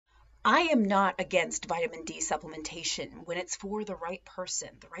I am not against vitamin D supplementation when it's for the right person,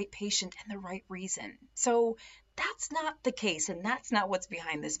 the right patient, and the right reason. So that's not the case, and that's not what's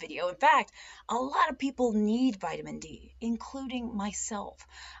behind this video. In fact, a lot of people need vitamin D, including myself.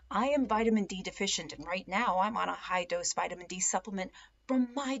 I am vitamin D deficient, and right now I'm on a high dose vitamin D supplement from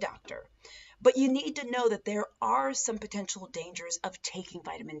my doctor. But you need to know that there are some potential dangers of taking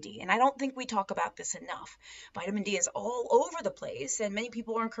vitamin D. And I don't think we talk about this enough. Vitamin D is all over the place, and many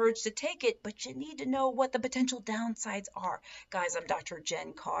people are encouraged to take it, but you need to know what the potential downsides are. Guys, I'm Dr.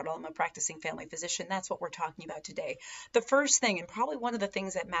 Jen Caudle. I'm a practicing family physician. That's what we're talking about today. The first thing, and probably one of the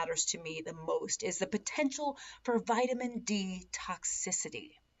things that matters to me the most, is the potential for vitamin D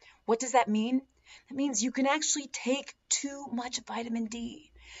toxicity. What does that mean? That means you can actually take too much vitamin D.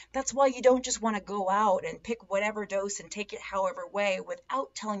 That's why you don't just want to go out and pick whatever dose and take it however way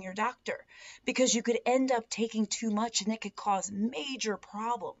without telling your doctor, because you could end up taking too much and it could cause major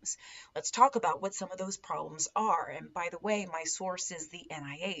problems. Let's talk about what some of those problems are. And by the way, my source is the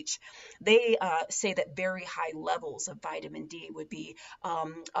NIH. They say that very high levels of vitamin D would be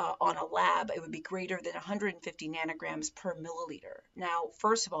on a lab, it would be greater than 150 nanograms per milliliter. Now,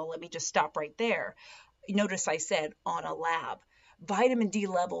 first of all, let me just stop right there. Notice I said on a lab. Vitamin D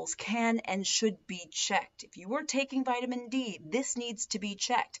levels can and should be checked. If you are taking vitamin D, this needs to be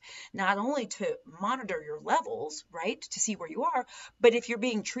checked, not only to monitor your levels, right, to see where you are, but if you're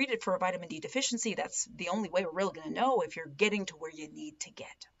being treated for a vitamin D deficiency, that's the only way we're really going to know if you're getting to where you need to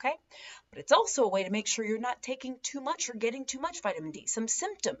get, okay? But it's also a way to make sure you're not taking too much or getting too much vitamin D. Some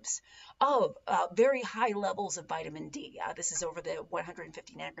symptoms of very high levels of vitamin D, this is over the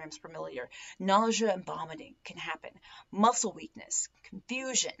 150 nanograms per milliliter, nausea and vomiting can happen, muscle weakness,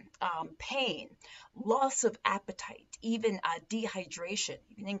 confusion, pain, loss of appetite, even dehydration,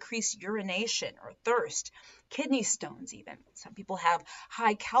 even increased urination or thirst, kidney stones even. Some people have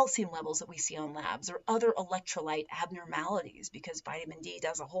high calcium levels that we see on labs or other electrolyte abnormalities because vitamin D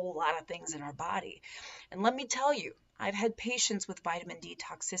does a whole lot of things in our body. And let me tell you, I've had patients with vitamin D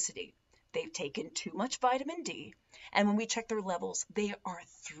toxicity. They've taken too much vitamin D, and when we check their levels, they are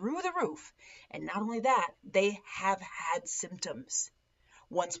through the roof. And not only that, they have had symptoms.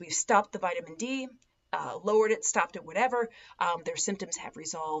 Once we've stopped the vitamin D, lowered it, stopped it, whatever, their symptoms have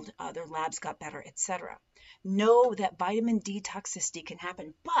resolved, their labs got better, etc. Know that vitamin D toxicity can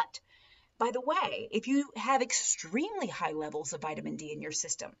happen, but by the way, if you have extremely high levels of vitamin D in your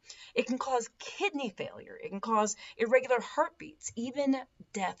system, it can cause kidney failure. It can cause irregular heartbeats, even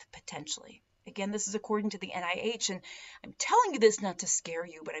death potentially. Again, this is according to the NIH, and I'm telling you this not to scare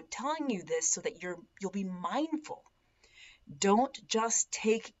you, but I'm telling you this so that you'll be mindful. Don't just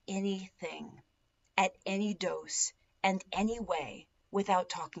take anything at any dose and any way without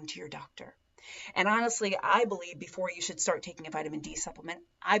talking to your doctor. And honestly, I believe before you should start taking a vitamin D supplement,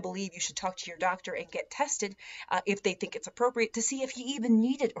 I believe you should talk to your doctor and get tested if they think it's appropriate to see if you even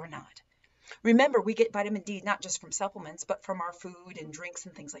need it or not. Remember, we get vitamin D not just from supplements, but from our food and drinks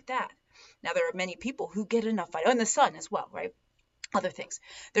and things like that. Now, there are many people who get enough vitamin, and the sun as well, right? Other things.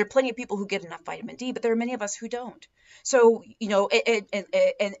 There are plenty of people who get enough vitamin D, but there are many of us who don't. So,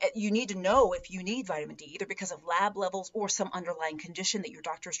 and you need to know if you need vitamin D, either because of lab levels or some underlying condition that your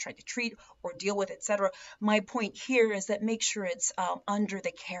doctor is trying to treat or deal with, etc. My point here is that make sure it's under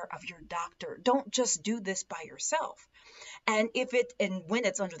the care of your doctor. Don't just do this by yourself. And when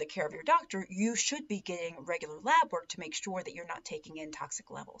it's under the care of your doctor, you should be getting regular lab work to make sure that you're not taking in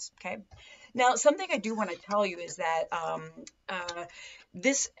toxic levels, okay? Now, something I do want to tell you is that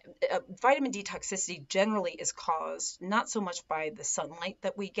this vitamin D toxicity generally is caused not so much by the sunlight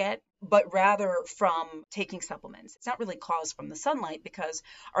that we get, but rather from taking supplements. It's not really caused from the sunlight because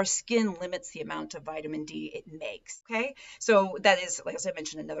our skin limits the amount of vitamin D it makes, okay? So that is, like as I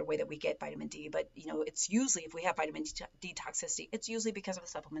mentioned, another way that we get vitamin D, but it's usually, if we have vitamin D toxicity, it's usually because of the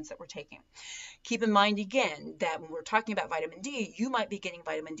supplements that we're taking. Keep in mind again that when we're talking about vitamin D, you might be getting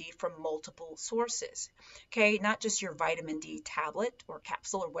vitamin D from multiple sources, okay? Not just your vitamin D tablet or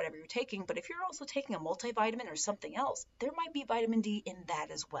capsule or whatever you're taking, but if you're also taking a multivitamin or something else, there might be vitamin D in that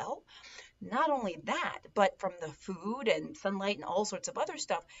as well. Not only that, but from the food and sunlight and all sorts of other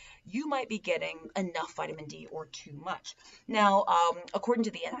stuff, you might be getting enough vitamin D or too much. Now, according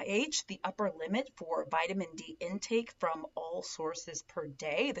to the NIH, the upper limit for vitamin D intake from all sources per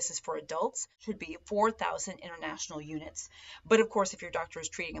day, this is for adults, should be 4,000 international units. But of course, if your doctor is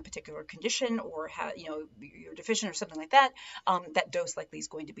treating a particular condition or you're deficient or something like that, that dose likely is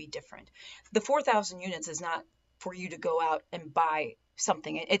going to be different. The 4,000 units is not for you to go out and buy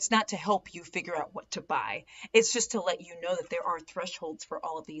something. It's not to help you figure out what to buy. It's just to let you know that there are thresholds for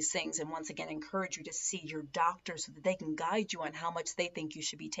all of these things. And once again, encourage you to see your doctor so that they can guide you on how much they think you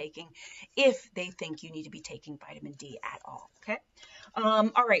should be taking, if they think you need to be taking vitamin D at all. Okay.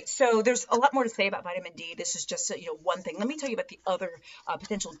 All right, so there's a lot more to say about vitamin D. This is just one thing. Let me tell you about the other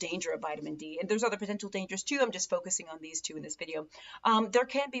potential danger of vitamin D, and there's other potential dangers too. I'm just focusing on these two in this video. There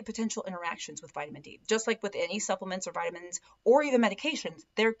can be potential interactions with vitamin D, just like with any supplements or vitamins or even medications.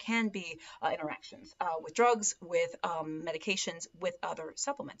 There can be interactions with drugs, with medications, with other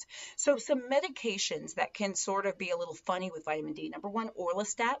supplements. So some medications that can sort of be a little funny with vitamin D. Number one,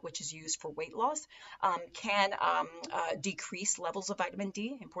 orlistat, which is used for weight loss, can decrease levels of vitamin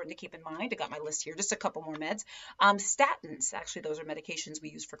D. Important to keep in mind. I got my list here, just a couple more meds. Statins, actually, those are medications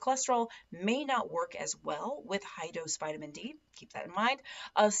we use for cholesterol, may not work as well with high dose vitamin D. Keep that in mind.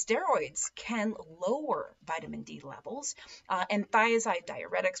 Steroids can lower vitamin D levels, and thiazide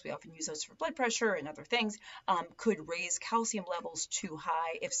diuretics, we often use those for blood pressure and other things, could raise calcium levels too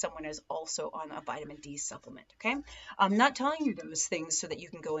high if someone is also on a vitamin D supplement. Okay, I'm not telling you those things so that you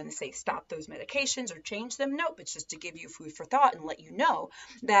can go in and say stop those medications or change them. Nope, it's just to give you food for thought and let you know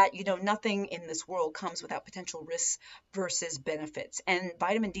that nothing in this world comes without potential risks versus benefits. And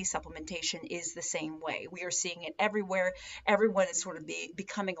vitamin D supplementation is the same way. We are seeing it everywhere. Everyone is sort of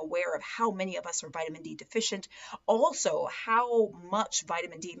becoming aware of how many of us are vitamin D deficient. Also, how much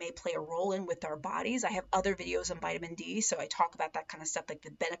vitamin D may play a role in with our bodies. I have other videos on vitamin D, so I talk about that kind of stuff, like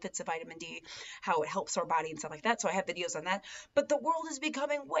the benefits of vitamin D, how it helps our body and stuff like that. So I have videos on that. But the world is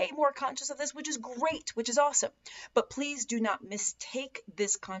becoming way more conscious of this, which is great, which is awesome. But please do not mistake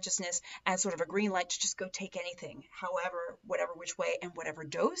this consciousness as sort of a green light to just go take anything, however, whatever which way and whatever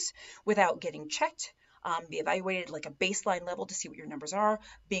dose, without getting checked. Be evaluated like a baseline level to see what your numbers are,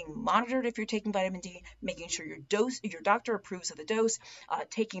 being monitored if you're taking vitamin D, making sure your doctor approves of the dose,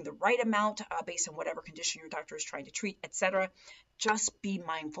 taking the right amount based on whatever condition your doctor is trying to treat, etc. Just be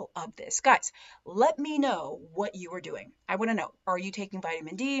mindful of this. Guys, let me know what you are doing. I want to know, are you taking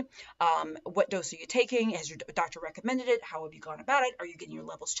vitamin D? What dose are you taking? Has your doctor recommended it? How have you gone about it? Are you getting your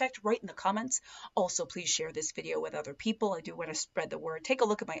levels checked? Write in the comments. Also, please share this video with other people. I do want to spread the word. Take a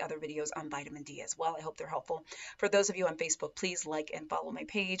look at my other videos on vitamin D as well. I hope they're helpful. For those of you on Facebook, please like and follow my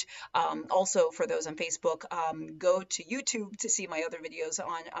page. Also, for those on Facebook, go to YouTube to see my other videos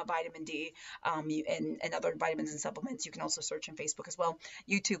on vitamin D and other vitamins and supplements. You can also search on Facebook as well.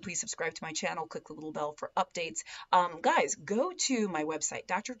 YouTube, please subscribe to my channel. Click the little bell for updates. Guys, go to my website,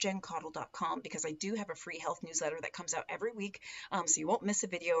 drjencaudle.com, because I do have a free health newsletter that comes out every week, so you won't miss a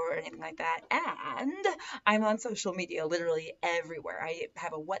video or anything like that. And I'm on social media literally everywhere. I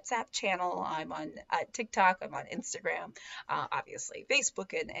have a WhatsApp channel. I'm on TikTok. I'm on Instagram, obviously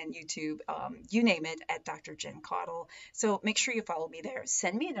Facebook and YouTube, you name it, at Dr. Jen Caudle. So make sure you follow me there.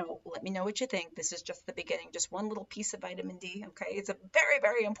 Send me a note. Let me know what you think. This is just the beginning, just one little piece of vitamin D. Okay, it's a very,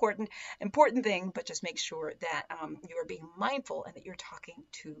 very important thing, but just make sure that you are being mindful and that you're talking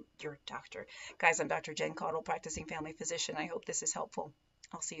to your doctor. Guys, I'm Dr. Jen Caudle, practicing family physician. I hope this is helpful.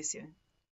 I'll see you soon.